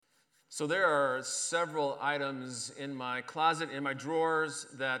So there are several items in my closet, in my drawers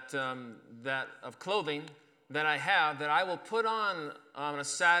that of clothing that I have that I will put on a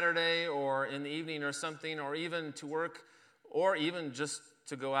Saturday or in the evening or something, or even to work, or even just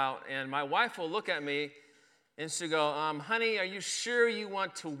to go out. And my wife will look at me and she'll go, "Honey, are you sure you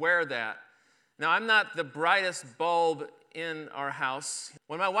want to wear that?" Now, I'm not the brightest bulb in our house.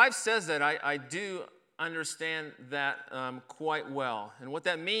 When my wife says that, I do understand that quite well. And what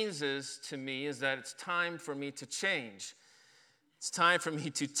that means to me is that it's time for me to change. It's time for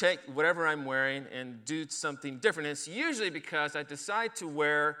me to take whatever I'm wearing and do something different. And it's usually because I decide to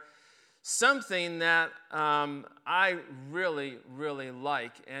wear something that I really, really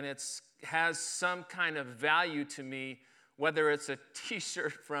like, and it has some kind of value to me, whether it's a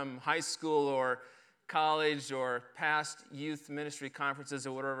t-shirt from high school or college or past youth ministry conferences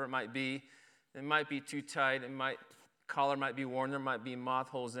or whatever it might be. It might be too tight. Collar might be worn. There might be moth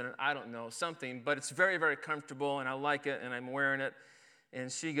holes in it. I don't know, something. But it's very, very comfortable, and I like it, and I'm wearing it. And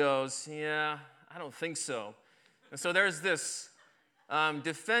she goes, "Yeah, I don't think so." And so there's this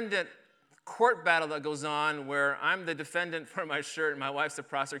defendant court battle that goes on where I'm the defendant for my shirt, and my wife's the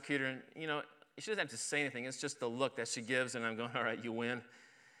prosecutor. And, she doesn't have to say anything. It's just the look that she gives, and I'm going, "All right, you win."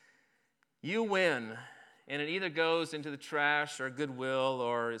 You win. And it either goes into the trash or Goodwill,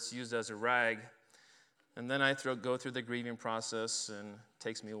 or it's used as a rag. And then I go through the grieving process, and it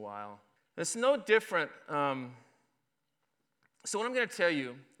takes me a while. It's no different. So what I'm going to tell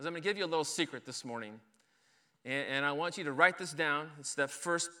you is I'm going to give you a little secret this morning. And I want you to write this down. It's that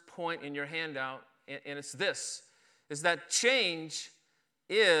first point in your handout. And it's this, is that change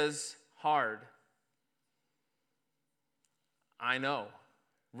is hard. I know.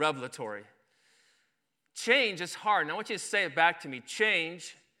 Revelatory. Change is hard. Now I want you to say it back to me.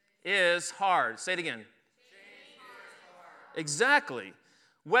 Change is hard. Say it again. Change is hard. Exactly.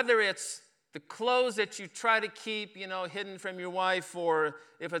 Whether it's the clothes that you try to keep, hidden from your wife, or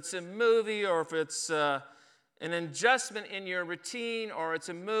if it's a movie, or if it's an adjustment in your routine, or it's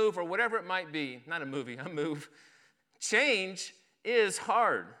a move, or whatever it might be. Not a movie, a move. Change is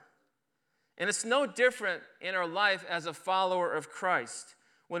hard. And it's no different in our life as a follower of Christ.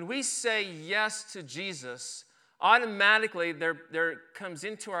 When we say yes to Jesus, automatically there comes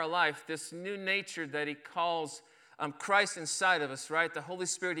into our life this new nature that he calls Christ inside of us, right? The Holy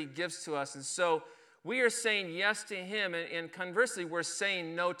Spirit he gives to us. And so we are saying yes to him, and conversely, we're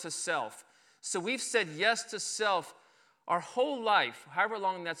saying no to self. So we've said yes to self our whole life, however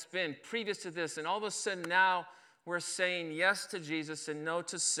long that's been previous to this, and all of a sudden now we're saying yes to Jesus and no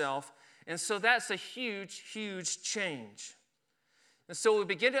to self. And so that's a huge, huge change. And so what we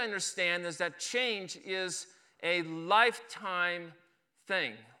begin to understand is that change is a lifetime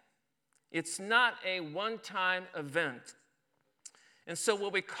thing. It's not a one-time event. And so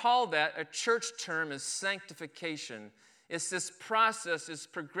what we call that, a church term, is sanctification. It's this process, this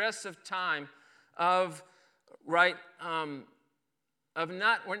progressive time of we're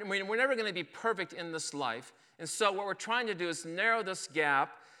never going to be perfect in this life. And so what we're trying to do is narrow this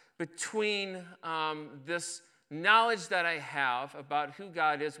gap between this knowledge that I have about who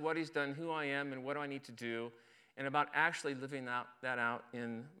God is, what he's done, who I am, and what do I need to do, and about actually living that out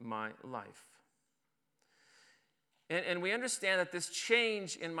in my life. And we understand that this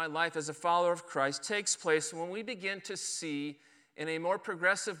change in my life as a follower of Christ takes place when we begin to see in a more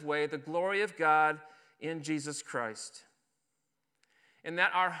progressive way the glory of God in Jesus Christ. And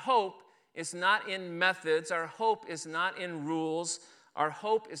that our hope is not in methods, our hope is not in rules, our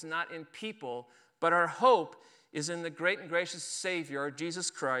hope is not in people, but our hope is in the great and gracious Savior, Jesus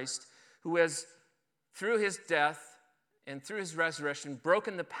Christ, who has, through his death and through his resurrection,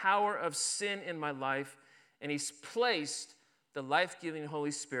 broken the power of sin in my life, and he's placed the life-giving Holy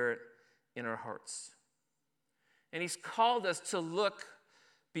Spirit in our hearts. And he's called us to look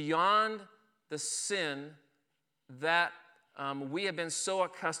beyond the sin that we have been so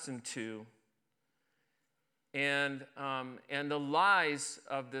accustomed to, and the lies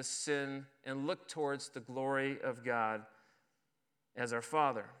of this sin, and look towards the glory of God as our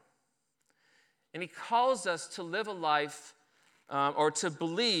Father. And he calls us to live a life or to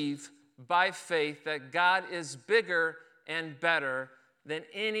believe by faith that God is bigger and better than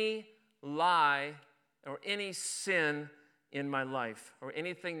any lie or any sin in my life, or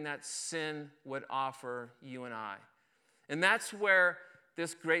anything that sin would offer you and I. And that's where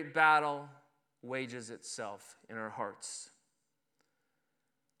this great battle wages itself in our hearts.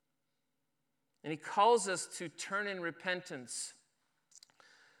 And he calls us to turn in repentance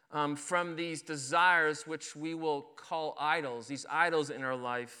from these desires which we will call idols, these idols in our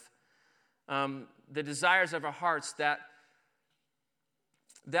life, the desires of our hearts that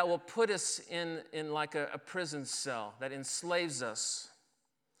that will put us in like a prison cell that enslaves us.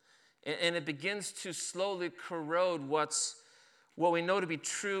 And it begins to slowly corrode what we know to be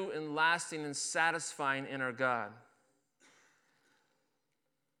true and lasting and satisfying in our God.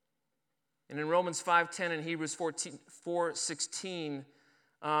 And in Romans 5:10 and Hebrews 4:16,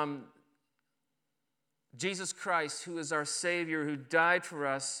 Jesus Christ, who is our Savior, who died for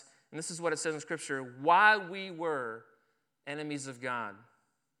us, and this is what it says in Scripture, while we were enemies of God.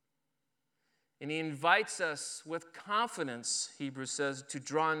 And he invites us with confidence, Hebrews says, to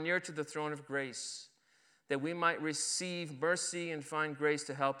draw near to the throne of grace, that we might receive mercy and find grace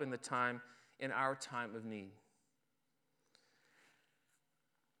to help in our time of need.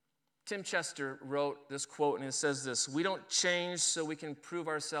 Tim Chester wrote this quote, and it says this: "We don't change so we can prove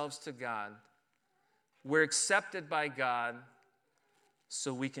ourselves to God. We're accepted by God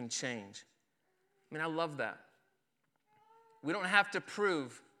so we can change." I mean, I love that. We don't have to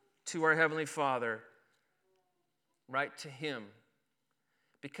prove to our Heavenly Father, right, to Him.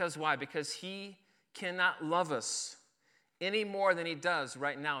 Because why? Because He cannot love us any more than He does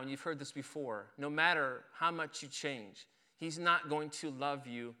right now. And you've heard this before. No matter how much you change, He's not going to love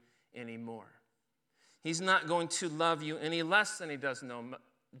you anymore. He's not going to love you any less than He does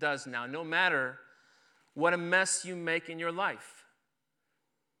now, no matter what a mess you make in your life.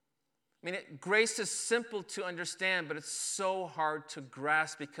 I mean, grace is simple to understand, but it's so hard to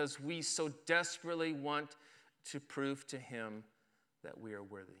grasp because we so desperately want to prove to Him that we are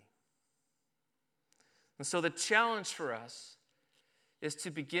worthy. And so the challenge for us is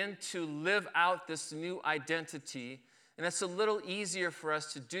to begin to live out this new identity, and it's a little easier for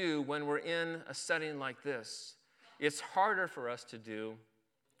us to do when we're in a setting like this. It's harder for us to do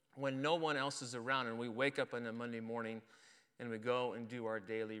when no one else is around and we wake up on a Monday morning and we go and do our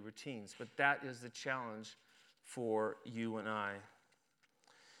daily routines. But that is the challenge for you and I.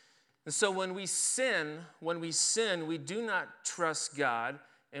 And so when we sin, we do not trust God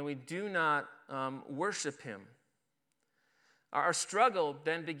and we do not worship Him. Our struggle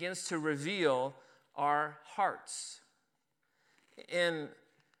then begins to reveal our hearts. And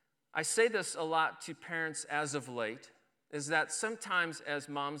I say this a lot to parents as of late, is that sometimes as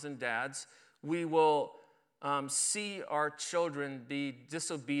moms and dads, we will see our children be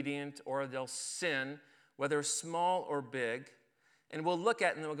disobedient or they'll sin, whether small or big, and we'll look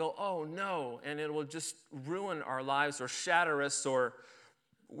at it and we'll go, oh no, and it will just ruin our lives or shatter us, or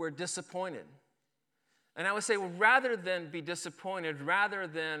we're disappointed. And I would say, well, rather than be disappointed, rather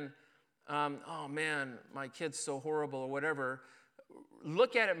than, oh man, my kid's so horrible or whatever,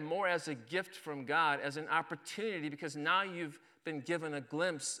 look at it more as a gift from God, as an opportunity, because now you've been given a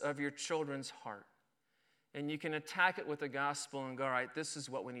glimpse of your children's heart. And you can attack it with the gospel and go, all right, this is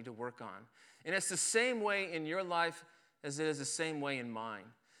what we need to work on. And it's the same way in your life as it is the same way in mine.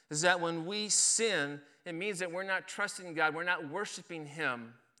 Is that when we sin, it means that we're not trusting God, we're not worshiping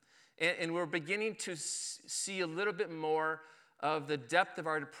Him, and we're beginning to see a little bit more of the depth of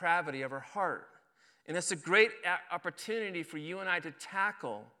our depravity, of our heart. And it's a great opportunity for you and I to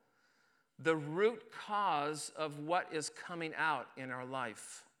tackle the root cause of what is coming out in our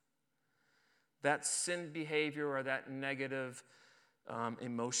life. That sin behavior or that negative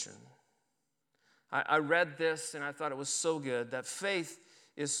emotion. I read this and I thought it was so good, that faith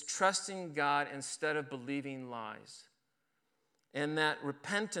is trusting God instead of believing lies. And that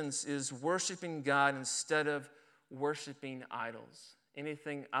repentance is worshiping God instead of worshiping idols,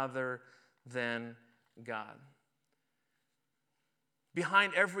 anything other than God.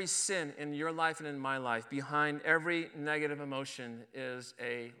 Behind every sin in your life and in my life, behind every negative emotion is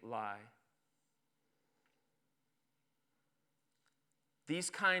a lie. These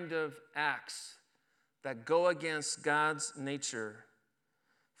kind of acts that go against God's nature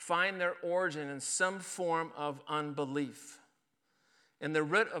find their origin in some form of unbelief. And the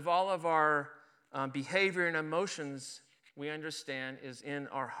root of all of our behavior and emotions, we understand, is in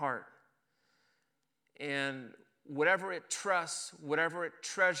our heart. And whatever it trusts, whatever it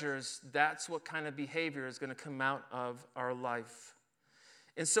treasures, that's what kind of behavior is going to come out of our life.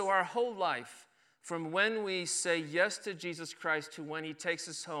 And so our whole life, from when we say yes to Jesus Christ to when He takes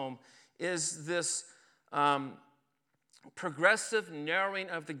us home, is this progressive narrowing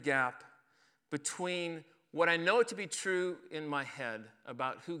of the gap between what I know to be true in my head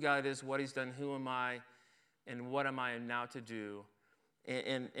about who God is, what He's done, who am I, and what am I now to do,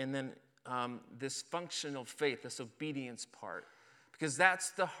 and then this functional faith, this obedience part, because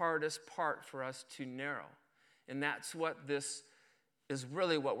that's the hardest part for us to narrow. And that's what this is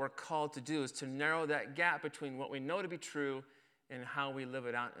really what we're called to do, is to narrow that gap between what we know to be true and how we live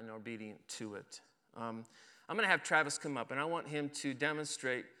it out and are obedient to it. I'm going to have Travis come up, and I want him to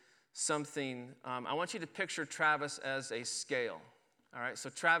demonstrate something. I want you to picture Travis as a scale. All right, so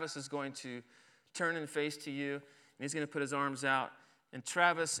Travis is going to turn and face to you, and he's going to put his arms out. And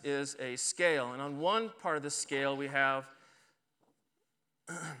Travis is a scale. And on one part of the scale, we have,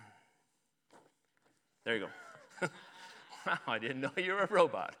 there you go. Wow, I didn't know you were a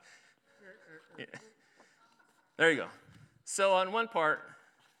robot. Yeah. There you go. So on one part,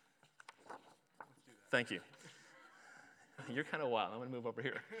 thank you. You're kind of wild. I'm going to move over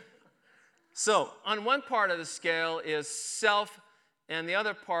here. So on one part of the scale is self, and the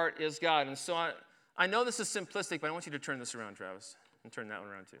other part is God. And so I know this is simplistic, but I want you to turn this around, Travis, and turn that one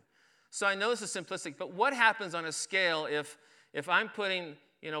around too. So I know this is simplistic, but what happens on a scale if I'm putting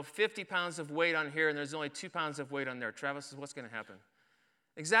 50 pounds of weight on here and there's only 2 pounds of weight on there? Travis, what's going to happen?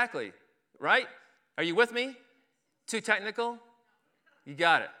 Exactly, right? Are you with me? Too technical? You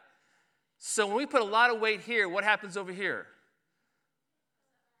got it. So when we put a lot of weight here, what happens over here?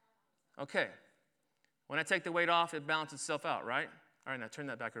 Okay. When I take the weight off, it balances itself out, right? All right, now turn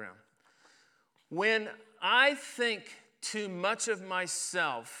that back around. When I think too much of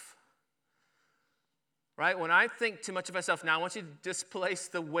myself, right? When I think too much of myself, now I want you to displace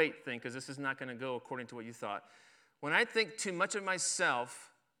the weight thing because this is not going to go according to what you thought. When I think too much of myself,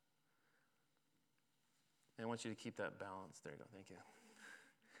 and I want you to keep that balance. There you go, thank you.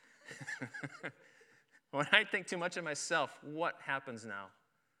 When I think too much of myself, what happens now?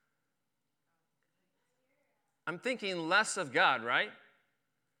 I'm thinking less of God, right?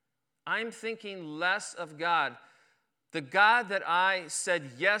 I'm thinking less of God. The God that I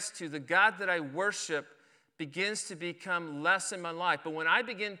said yes to, the God that I worship, begins to become less in my life. But when I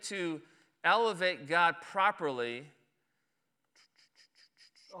begin to elevate God properly,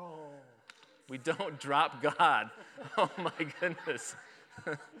 we don't drop God. Oh my goodness.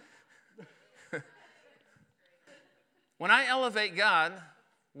 When I elevate God,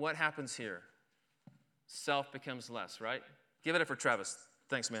 what happens here? Self becomes less, right? Give it up for Travis.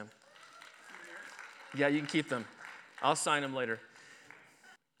 Thanks, man. Yeah, you can keep them. I'll sign them later.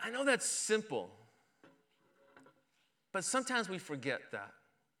 I know that's simple, but sometimes we forget that.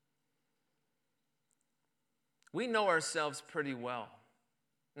 We know ourselves pretty well,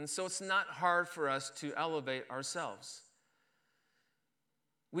 and so it's not hard for us to elevate ourselves.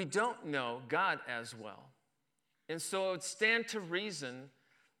 We don't know God as well. And so it would stand to reason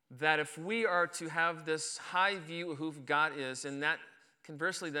that if we are to have this high view of who God is, and that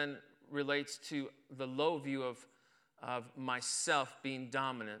conversely then relates to the low view of myself being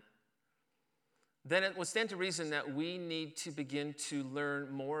dominant, then it would stand to reason that we need to begin to learn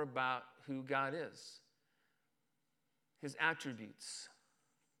more about who God is, his attributes.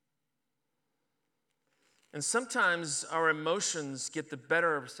 And sometimes our emotions get the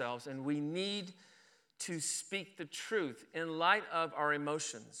better of ourselves, and we need to speak the truth in light of our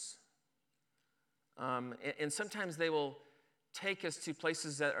emotions. And sometimes they will take us to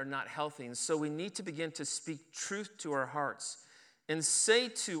places that are not healthy. And so we need to begin to speak truth to our hearts and say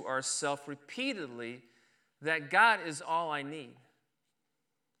to ourselves repeatedly that God is all I need.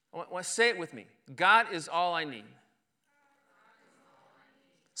 Say it with me. God is all I need.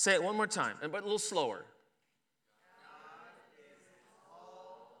 Say it one more time, but a little slower.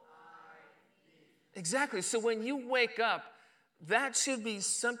 Exactly. So when you wake up, that should be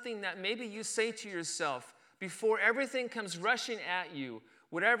something that maybe you say to yourself before everything comes rushing at you,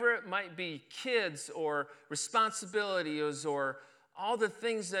 whatever it might be, kids or responsibilities or all the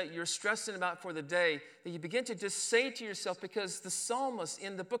things that you're stressing about for the day, that you begin to just say to yourself, because the psalmist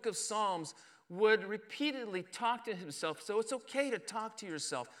in the book of Psalms would repeatedly talk to himself. So it's okay to talk to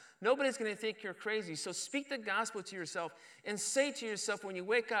yourself. Nobody's going to think you're crazy. So speak the gospel to yourself and say to yourself when you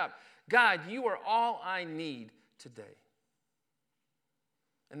wake up, God, you are all I need today.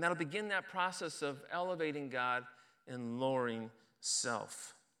 And that'll begin that process of elevating God and lowering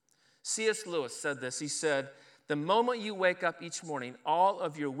self. C.S. Lewis said this. He said, the moment you wake up each morning, all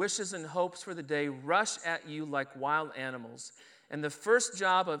of your wishes and hopes for the day rush at you like wild animals. And the first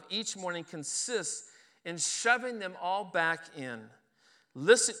job of each morning consists in shoving them all back in.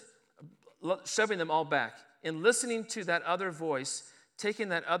 Shoving them all back. In listening to that other voice, taking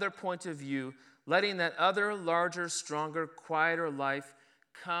that other point of view, letting that other larger, stronger, quieter life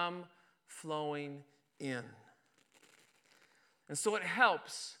come flowing in. And so it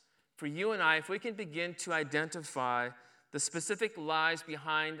helps for you and I if we can begin to identify the specific lies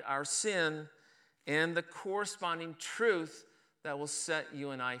behind our sin and the corresponding truth that will set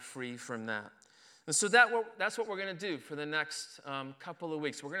you and I free from that. And so that's what we're going to do for the next couple of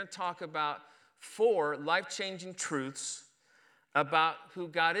weeks. We're going to talk about 4 life-changing truths about who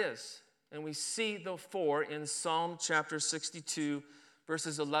God is. and we see the 4 in Psalm chapter 62,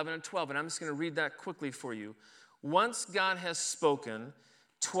 verses 11 and 12. And I'm just going to read that quickly for you. Once God has spoken,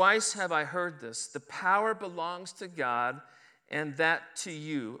 twice have I heard this. The power belongs to God, and that to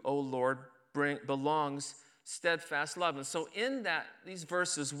you, O Lord, belongs steadfast love. And so in these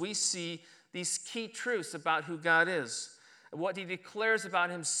verses, we see these key truths about who God is, what he declares about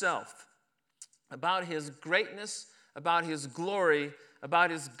himself, about his greatness, about his glory, about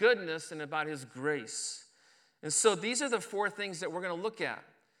his goodness, and about his grace. And so these are the 4 things that we're going to look at.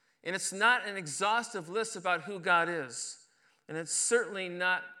 And it's not an exhaustive list about who God is. And it's certainly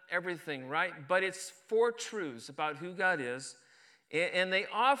not everything, right? But it's 4 truths about who God is. And they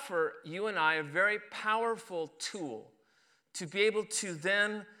offer you and I a very powerful tool to be able to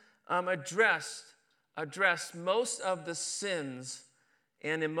then address most of the sins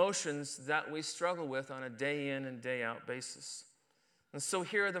and emotions that we struggle with on a day in and day out basis. And so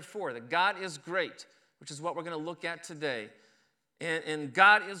here are the 4. That God is great, which is what we're going to look at today. And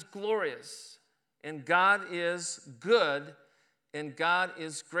God is glorious. And God is good. And God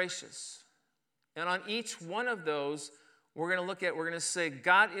is gracious. And on each one of those, we're going to say,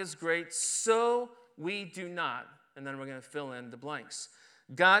 God is great, so we do not. And then we're going to fill in the blanks.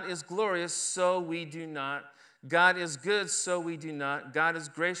 God is glorious, so we do not. God is good, so we do not. God is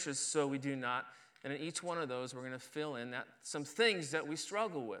gracious, so we do not. And in each one of those, we're going to fill in some things that we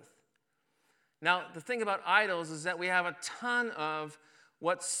struggle with. Now, the thing about idols is that we have a ton of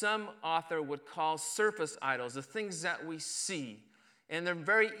what some author would call surface idols, the things that we see. And they're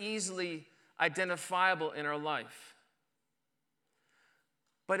very easily identifiable in our life.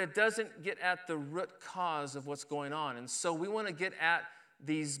 But it doesn't get at the root cause of what's going on. And so we want to get at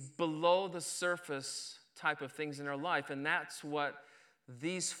these below the surface type of things in our life. And that's what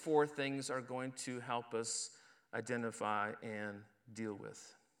these 4 things are going to help us identify and deal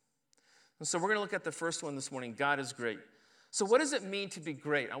with. And so we're going to look at the first one this morning. God is great. So what does it mean to be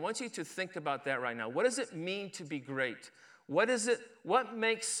great? I want you to think about that right now. What does it mean to be great? What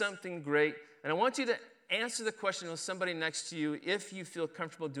makes something great? And I want you to answer the question with somebody next to you if you feel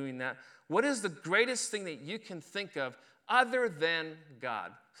comfortable doing that. What is the greatest thing that you can think of other than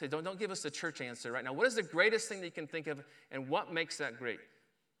God? Say, don't give us a church answer right now. What is the greatest thing that you can think of, and what makes that great?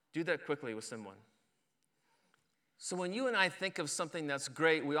 Do that quickly with someone. So when you and I think of something that's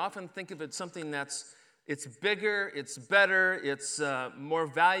great, we often think of it something it's bigger, it's better, it's more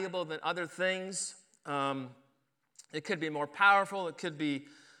valuable than other things. It could be more powerful. It could be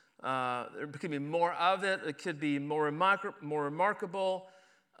there could be more of it. It could be more remarkable,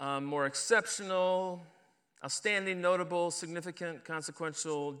 more exceptional, outstanding, notable, significant,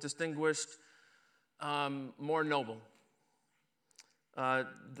 consequential, distinguished, more noble. A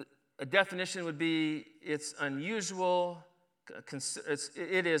definition would be it's unusual.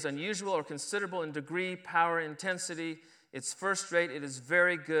 It is unusual or considerable in degree, power, intensity. It's first rate. It is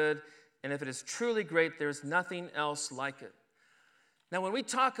very good. And if it is truly great, there's nothing else like it. Now, when we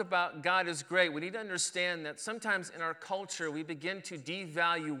talk about God is great, we need to understand that sometimes in our culture, we begin to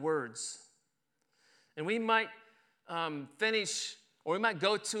devalue words. And we might finish, or we might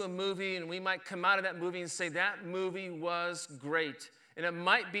go to a movie, and we might come out of that movie and say, that movie was great. And it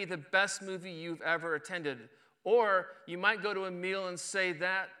might be the best movie you've ever attended. Or you might go to a meal and say,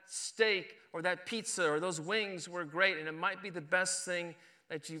 that steak or that pizza or those wings were great, and it might be the best thing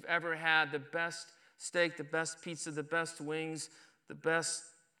that you've ever had, the best steak, the best pizza, the best wings, the best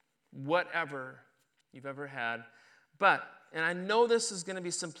whatever you've ever had. But, and I know this is going to be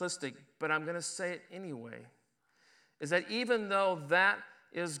simplistic, but I'm going to say it anyway, is that even though that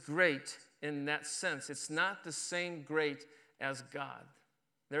is great in that sense, it's not the same great as God.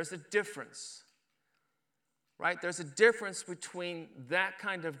 There's a difference, right? There's a difference between that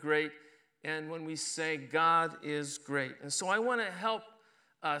kind of great and when we say God is great. And so I want to help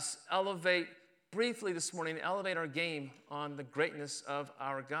us briefly this morning, elevate our game on the greatness of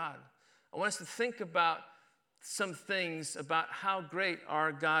our God. I want us to think about some things about how great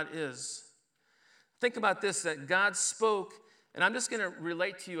our God is. Think about this, that God spoke, and I'm just going to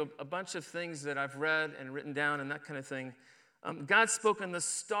relate to you a bunch of things that I've read and written down and that kind of thing. God spoke, and the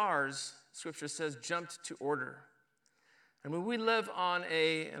stars, Scripture says, jumped to order. And when we live on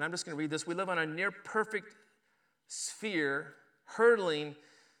and I'm just going to read this, we live on a near perfect sphere, hurtling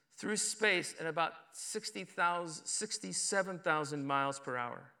through space at about 67,000 miles per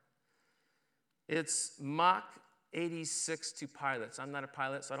hour. It's Mach 86 to pilots. I'm not a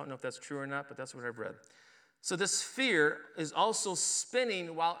pilot, so I don't know if that's true or not, but that's what I've read. So this sphere is also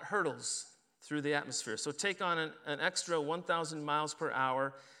spinning while it hurtles through the atmosphere. So take on an extra 1,000 miles per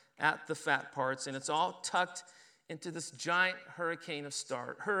hour at the fat parts, and it's all tucked into this giant hurricane of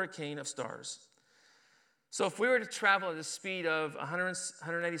stars. So if we were to travel at the speed of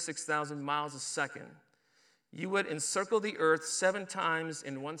 186,000 miles a second, you would encircle the earth 7 times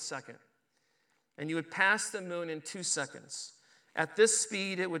in 1 second, and you would pass the moon in 2 seconds. At this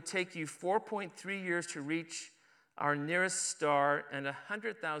speed, it would take you 4.3 years to reach our nearest star and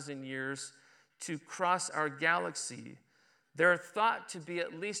 100,000 years to cross our galaxy. There are thought to be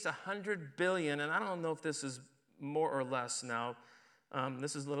at least 100 billion, and I don't know if this is more or less now.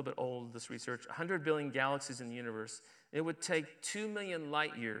 This is a little bit old, this research. 100 billion galaxies in the universe. It would take 2 million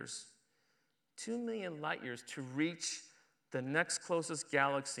light years, 2 million light years to reach the next closest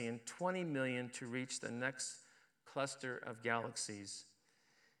galaxy and 20 million to reach the next cluster of galaxies.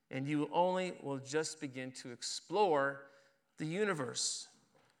 And you only will just begin to explore the universe.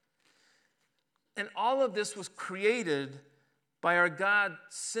 And all of this was created by our God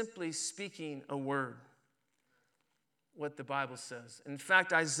simply speaking a word, what the Bible says. In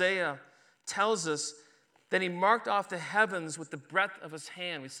fact, Isaiah tells us that he marked off the heavens with the breadth of his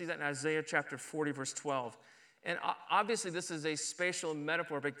hand. We see that in Isaiah chapter 40, verse 12. And obviously, this is a spatial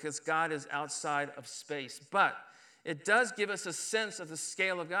metaphor because God is outside of space. But it does give us a sense of the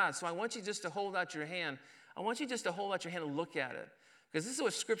scale of God. So I want you just to hold out your hand. I want you just to hold out your hand and look at it. Because this is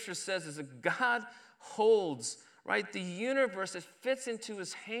what Scripture says, is that God holds, right, the universe. It fits into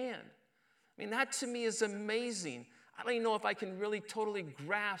his hand. I mean, that to me is amazing. I don't even know if I can really totally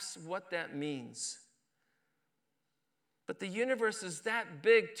grasp what that means. But the universe is that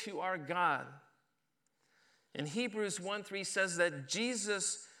big to our God. And Hebrews 1:3 says that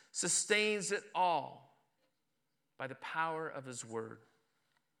Jesus sustains it all by the power of his word.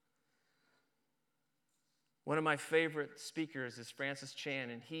 One of my favorite speakers is Francis Chan,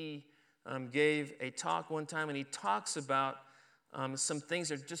 and he gave a talk one time, and he talks about some things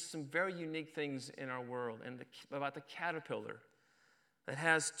that are just some very unique things in our world, and about the caterpillar that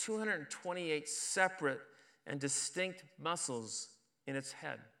has 228 separate and distinct muscles in its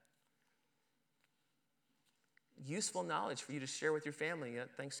head. Useful knowledge for you to share with your family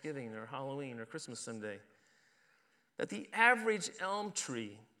at Thanksgiving or Halloween or Christmas someday. That the average elm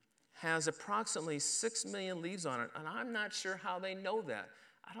tree has approximately 6 million leaves on it, and I'm not sure how they know that.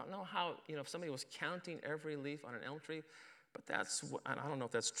 I don't know how, if somebody was counting every leaf on an elm tree, but I don't know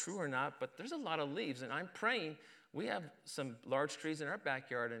if that's true or not, but there's a lot of leaves, and I'm praying. We have some large trees in our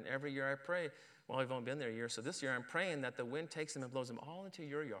backyard, and every year I pray, well, I've only been there a year, so this year I'm praying that the wind takes them and blows them all into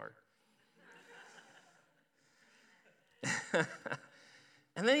your yard.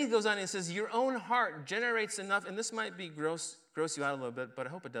 And then he goes on and he says, your own heart generates enough, and this might be gross you out a little bit, but I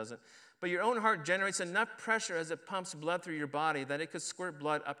hope it doesn't. But your own heart generates enough pressure as it pumps blood through your body that it could squirt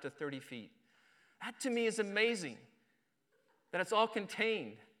blood up to 30 feet. That to me is amazing, that it's all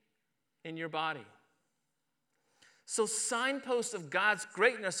contained in your body. So signposts of God's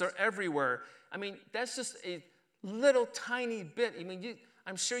greatness are everywhere. I mean, that's just a little tiny bit. I mean,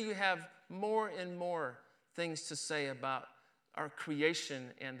 I'm sure you have more and more things to say about our creation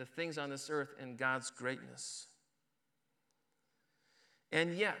and the things on this earth and God's greatness.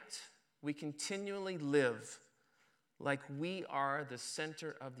 And yet, we continually live like we are the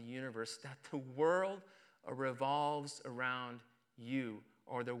center of the universe, that the world revolves around you,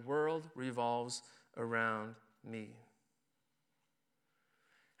 or the world revolves around me.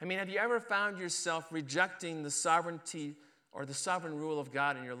 I mean, have you ever found yourself rejecting the sovereignty or the sovereign rule of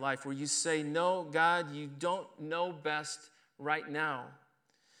God in your life, where you say, no, God, you don't know best right now.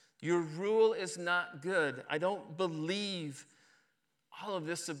 Your rule is not good. I don't believe all of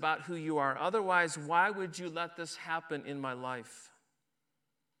this about who you are. Otherwise, why would you let this happen in my life?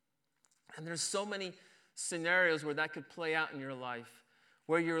 And there's so many scenarios where that could play out in your life,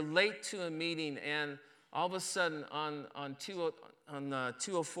 where you're late to a meeting and all of a sudden on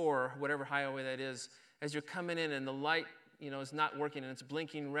 204, whatever highway that is, as you're coming in and the light is not working and it's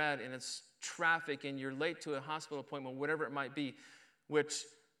blinking red and it's traffic and you're late to a hospital appointment, whatever it might be, which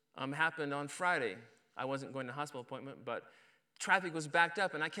happened on Friday. I wasn't going to a hospital appointment, but traffic was backed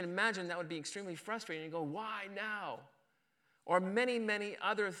up, and I can imagine that would be extremely frustrating. You go, why now? Or many, many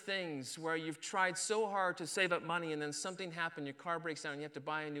other things where you've tried so hard to save up money and then something happened, your car breaks down and you have to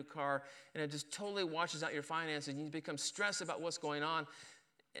buy a new car, and it just totally washes out your finances and you become stressed about what's going on.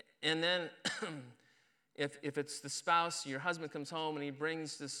 And then if it's the spouse, your husband comes home and he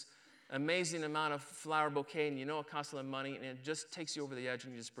brings this amazing amount of flower bouquet, and it costs a lot of money, and it just takes you over the edge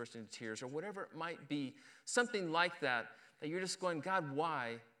and you just burst into tears, or whatever it might be, something like that you're just going, God,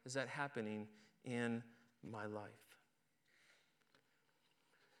 why is that happening in my life?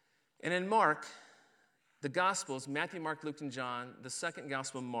 And in Mark the Gospels, Matthew, Mark, Luke, and John, the second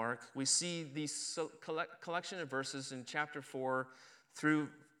Gospel, Mark, we see these collection of verses in chapter 4 through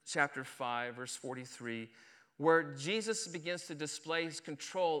chapter 5, verse 43, where Jesus begins to display his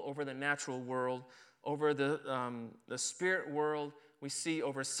control over the natural world, over the spirit world, we see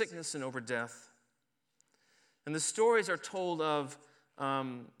over sickness and over death. And the stories are told of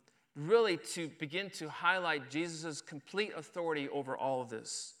really to begin to highlight Jesus' complete authority over all of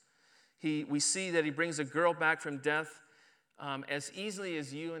this. We see that he brings a girl back from death as easily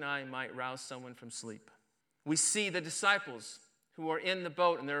as you and I might rouse someone from sleep. We see the disciples who are in the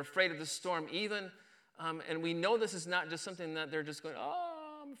boat and they're afraid of the storm, and we know this is not just something that they're just going,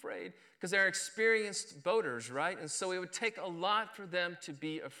 oh, I'm afraid, because they're experienced boaters, right? And so it would take a lot for them to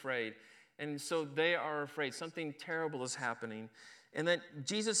be afraid. And so they are afraid. Something terrible is happening. And then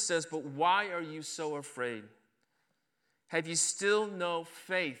Jesus says, but why are you so afraid? Have you still no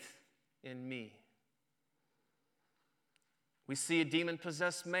faith in me? We see a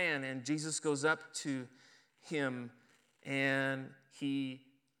demon-possessed man, and Jesus goes up to him, and he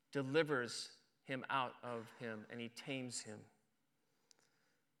delivers him out of him, and he tames him.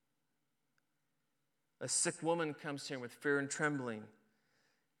 A sick woman comes to him with fear and trembling,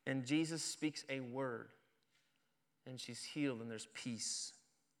 and Jesus speaks a word, and she's healed, and there's peace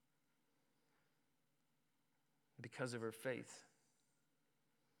because of her faith.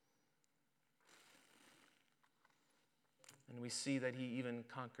 And we see that he even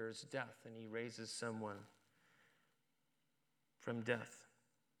conquers death, and he raises someone from death.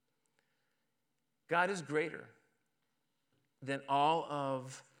 God is greater than all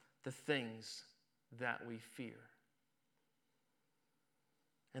of the things that we fear.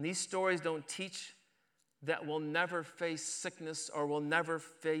 And these stories don't teach that we'll never face sickness or we'll never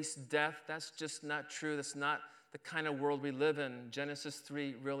face death. That's just not true. That's not the kind of world we live in. Genesis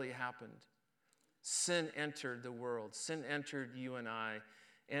 3 really happened. Sin entered the world. Sin entered you and I.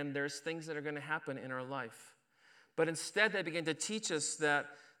 And there's things that are going to happen in our life. But instead, they begin to teach us that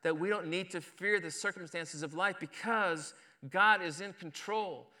we don't need to fear the circumstances of life because God is in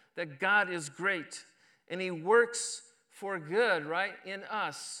control, that God is great, and he works for good, right, in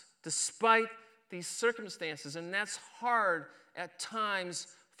us, despite these circumstances. And that's hard at times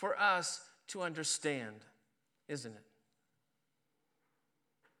for us to understand, isn't it?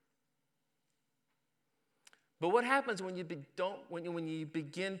 But what happens when you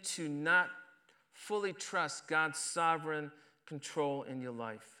begin to not fully trust God's sovereign control in your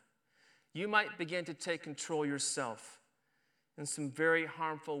life? You might begin to take control yourself in some very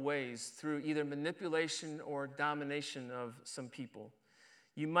harmful ways through either manipulation or domination of some people.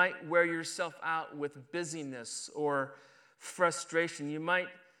 You might wear yourself out with busyness or frustration. You might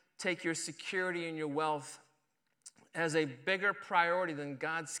take your security and your wealth as a bigger priority than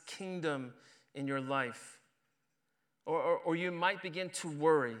God's kingdom in your life. Or you might begin to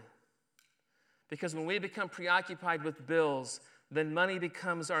worry. Because when we become preoccupied with bills, then money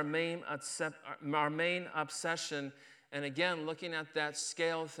becomes our main obsession. And again, looking at that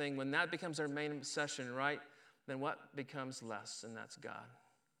scale thing, when that becomes our main obsession, right, then what becomes less? And that's God.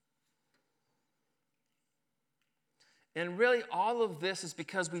 And really, all of this is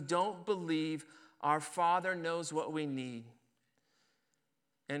because we don't believe our Father knows what we need.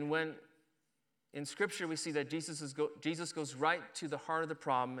 And when in Scripture we see that Jesus goes right to the heart of the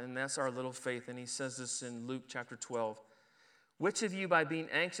problem, and that's our little faith. And he says this in Luke chapter 12. Which of you, by being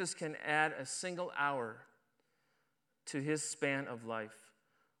anxious, can add a single hour to his span of life?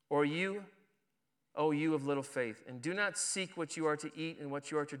 Or you, O you of little faith, and do not seek what you are to eat and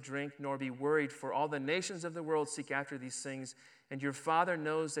what you are to drink, nor be worried, for all the nations of the world seek after these things, and your Father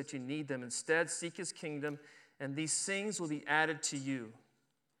knows that you need them. Instead, seek his kingdom, and these things will be added to you.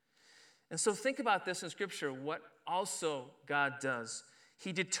 And so think about this in Scripture, what also God does.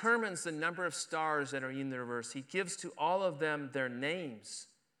 He determines the number of stars that are in the universe. He gives to all of them their names.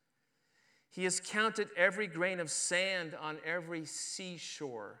 He has counted every grain of sand on every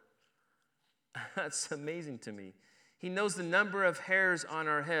seashore. That's amazing to me. He knows the number of hairs on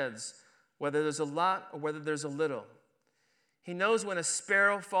our heads, whether there's a lot or whether there's a little. He knows when a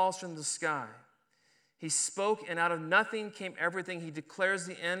sparrow falls from the sky. He spoke, and out of nothing came everything. He declares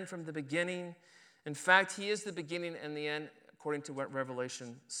the end from the beginning. In fact, he is the beginning and the end, according to what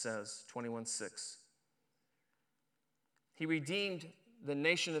Revelation says, 21:6. He redeemed the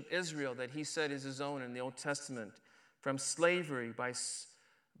nation of Israel that he said is his own in the Old Testament from slavery by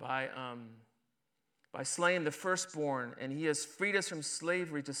slaying the firstborn, and he has freed us from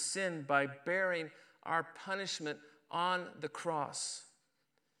slavery to sin by bearing our punishment on the cross.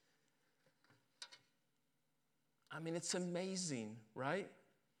 I mean, it's amazing, right?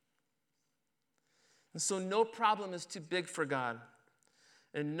 And so no problem is too big for God,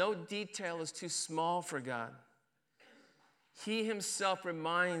 and no detail is too small for God. He himself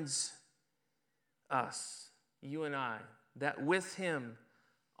reminds us, you and I, that with him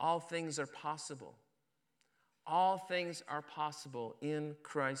all things are possible. All things are possible in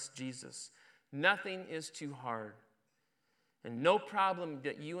Christ Jesus. Nothing is too hard. And no problem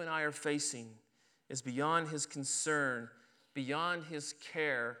that you and I are facing is beyond his concern, beyond his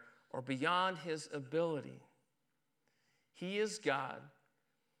care, or beyond his ability. He is God,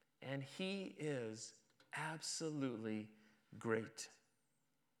 and he is absolutely great.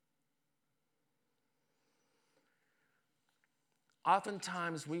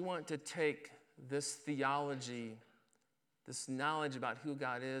 Oftentimes, we want to take this theology, this knowledge about who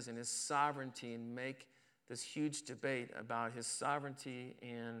God is and his sovereignty, and make this huge debate about his sovereignty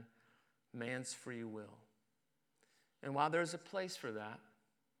and man's free will. And while there's a place for that,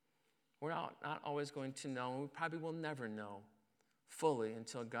 we're not always going to know, and we probably will never know fully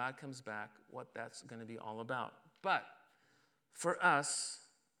until God comes back what that's going to be all about. But for us,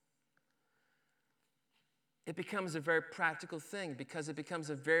 it becomes a very practical thing, because it becomes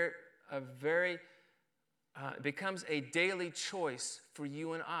it becomes a daily choice for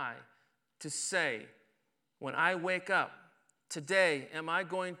you and I to say, when I wake up today, am I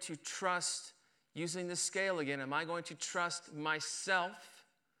going to trust, using the scale again, am I going to trust myself,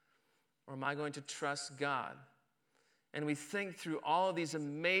 or am I going to trust God? And we think through all of these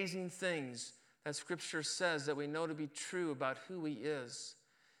amazing things that Scripture says that we know to be true about who he is.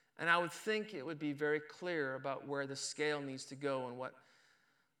 And I would think it would be very clear about where the scale needs to go and what,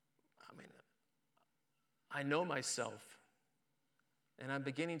 I know myself, and I'm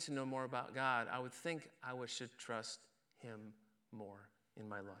beginning to know more about God. I would think should trust him more in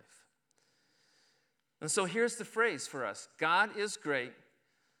my life. And so here's the phrase for us. God is great,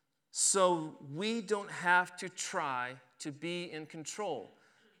 so we don't have to try to be in control.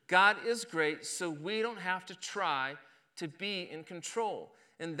 God is great, so we don't have to try to be in control.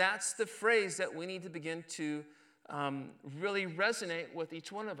 And that's the phrase that we need to begin to really resonate with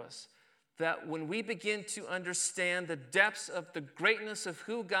each one of us. That when we begin to understand the depths of the greatness of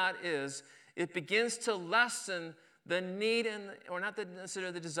who God is, it begins to lessen the need, or not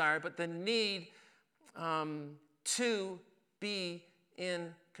necessarily the desire, but the need to be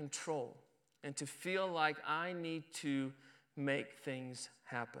in control and to feel like I need to make things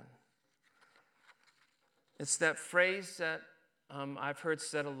happen. It's that phrase that I've heard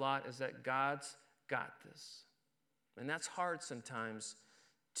said a lot, is that God's got this. And that's hard sometimes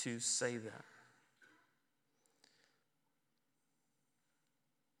to say that.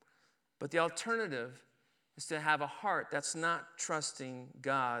 But the alternative is to have a heart that's not trusting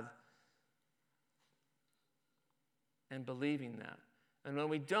God and believing that. And when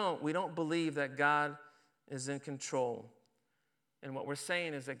we don't believe that God is in control. And what we're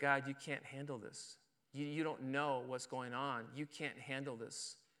saying is that, God, you can't handle this. You don't know what's going on. You can't handle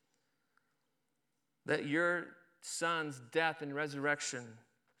this. That your son's death and resurrection,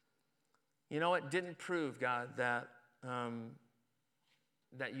 it didn't prove, God, that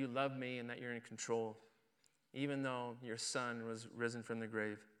you love me and that you're in control, even though your son was risen from the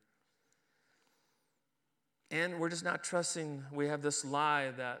grave. And we're just not trusting. We have this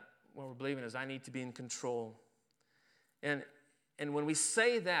lie that what we're believing is I need to be in control. And when we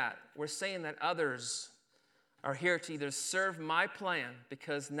say that, we're saying that others are here to either serve my plan,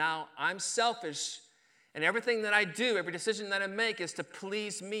 because now I'm selfish, and everything that I do, every decision that I make is to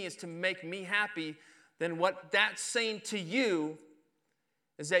please me, is to make me happy. Then what that's saying to you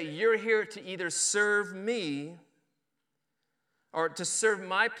is that you're here to either serve me or to serve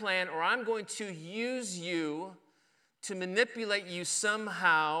my plan, or I'm going to use you to manipulate you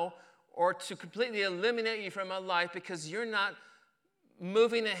somehow, or to completely eliminate you from my life because you're not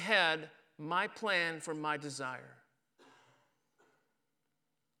moving ahead my plan for my desire.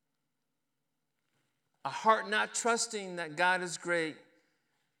 A heart not trusting that God is great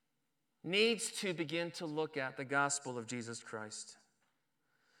needs to begin to look at the gospel of Jesus Christ.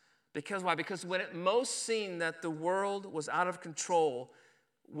 Because why? Because when it most seemed that the world was out of control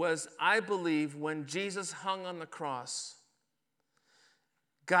was, I believe, when Jesus hung on the cross.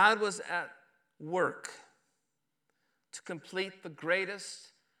 God was at work to complete the greatest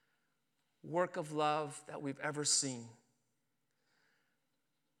work of love that we've ever seen.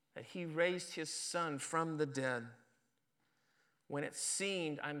 That he raised his son from the dead. When it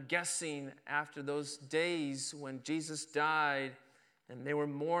seemed, I'm guessing, after those days when Jesus died and they were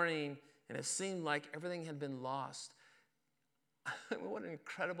mourning and it seemed like everything had been lost. What an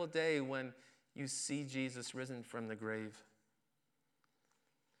incredible day when you see Jesus risen from the grave.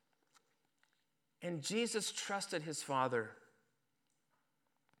 And Jesus trusted his Father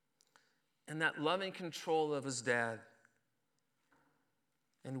and that loving control of his dad.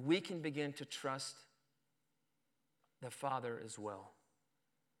 And we can begin to trust the Father as well.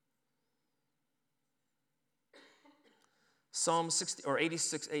 Psalm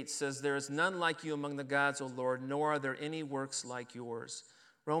 86:8 says, "There is none like you among the gods, O Lord, nor are there any works like yours."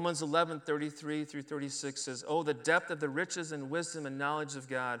 Romans 11:33 through 36 says, "Oh, the depth of the riches and wisdom and knowledge of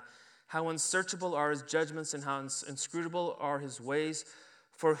God. How unsearchable are his judgments and how inscrutable are his ways.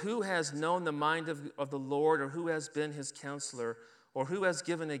 For who has known the mind of the Lord, or who has been his counselor, or who has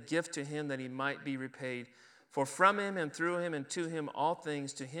given a gift to him that he might be repaid? For from him and through him and to him all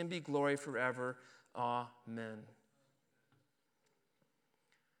things, to him be glory forever. Amen."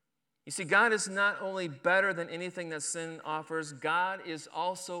 You see, God is not only better than anything that sin offers, God is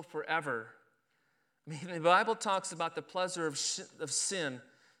also forever. I mean, the Bible talks about the pleasure of sin,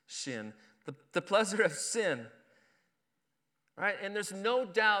 the pleasure of sin, right? And there's no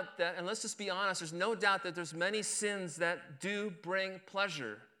doubt that, and let's just be honest, there's no doubt that there's many sins that do bring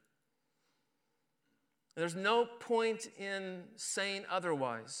pleasure. There's no point in saying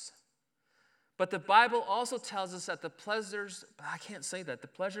otherwise. But the Bible also tells us that the pleasures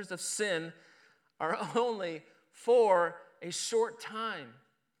of sin are only for a short time.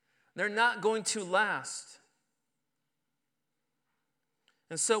 They're not going to last.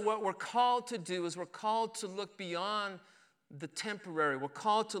 And so what we're called to do is we're called to look beyond the temporary. We're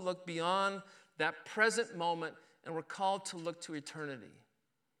called to look beyond that present moment, and we're called to look to eternity.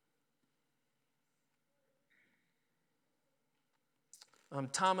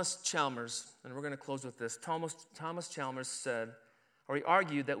 Thomas Chalmers, and we're going to close with this. Thomas Chalmers said, or he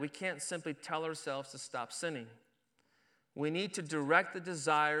argued, that we can't simply tell ourselves to stop sinning. We need to direct the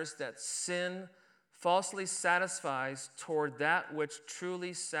desires that sin falsely satisfies toward that which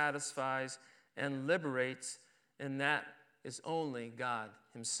truly satisfies and liberates, and that is only God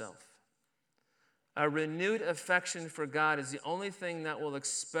himself. A renewed affection for God is the only thing that will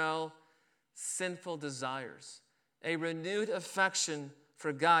expel sinful desires. A renewed affection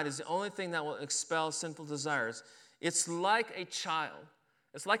for God is the only thing that will expel sinful desires. It's like a child.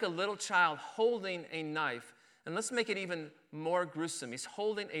 It's like a little child holding a knife. And let's make it even more gruesome. He's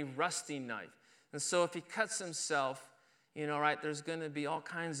holding a rusty knife. And so if he cuts himself, there's going to be all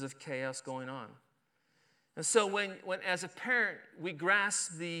kinds of chaos going on. And so when as a parent, we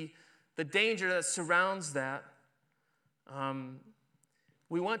grasp the danger that surrounds that,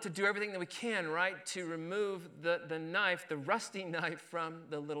 we want to do everything that we can, right, to remove the knife, the rusty knife, from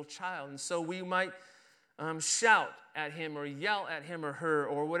the little child. And so we might shout at him or yell at him or her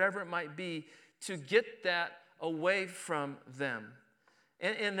or whatever it might be to get that away from them.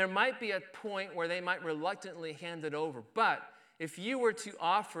 And there might be a point where they might reluctantly hand it over. But if you were to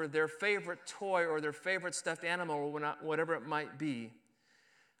offer their favorite toy or their favorite stuffed animal or whatever it might be,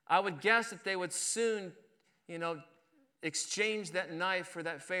 I would guess that they would soon, exchange that knife for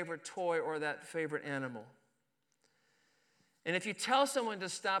that favorite toy or that favorite animal. And if you tell someone to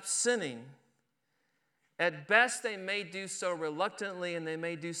stop sinning, at best they may do so reluctantly and they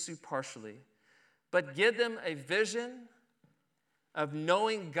may do so partially. But give them a vision of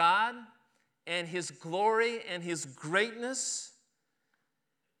knowing God and his glory and his greatness,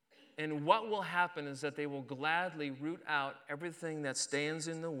 and what will happen is that they will gladly root out everything that stands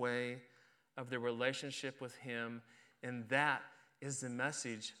in the way of their relationship with him. And that is the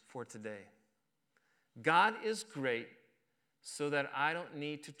message for today. God is great so that I don't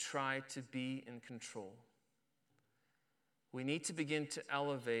need to try to be in control. We need to begin to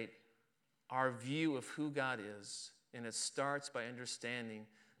elevate our view of who God is, and it starts by understanding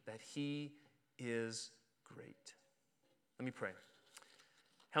that he is great. Let me pray.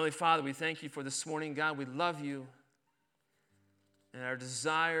 Heavenly Father, we thank you for this morning. God, we love you, and our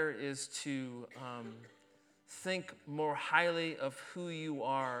desire is to think more highly of who you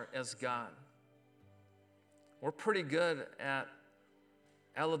are as God. We're pretty good at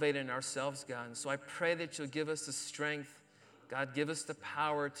elevating ourselves, God, and so I pray that you'll give us the strength, God, give us the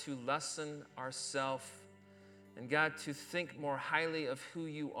power to lessen ourselves, and God, to think more highly of who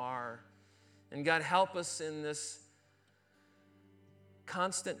you are. And God, help us in this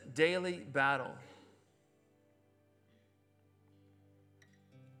constant daily battle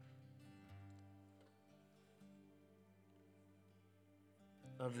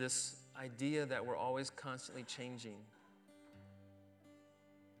of this idea that we're always constantly changing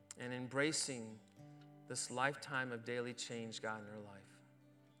and embracing this lifetime of daily change, God, in our life.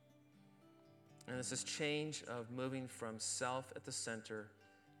 And it's this change of moving from self at the center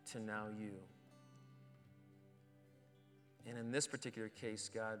to now you. And in this particular case,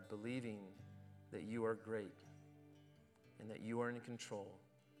 God, believing that you are great and that you are in control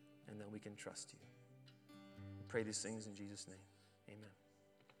and that we can trust you. We pray these things in Jesus' name. Amen.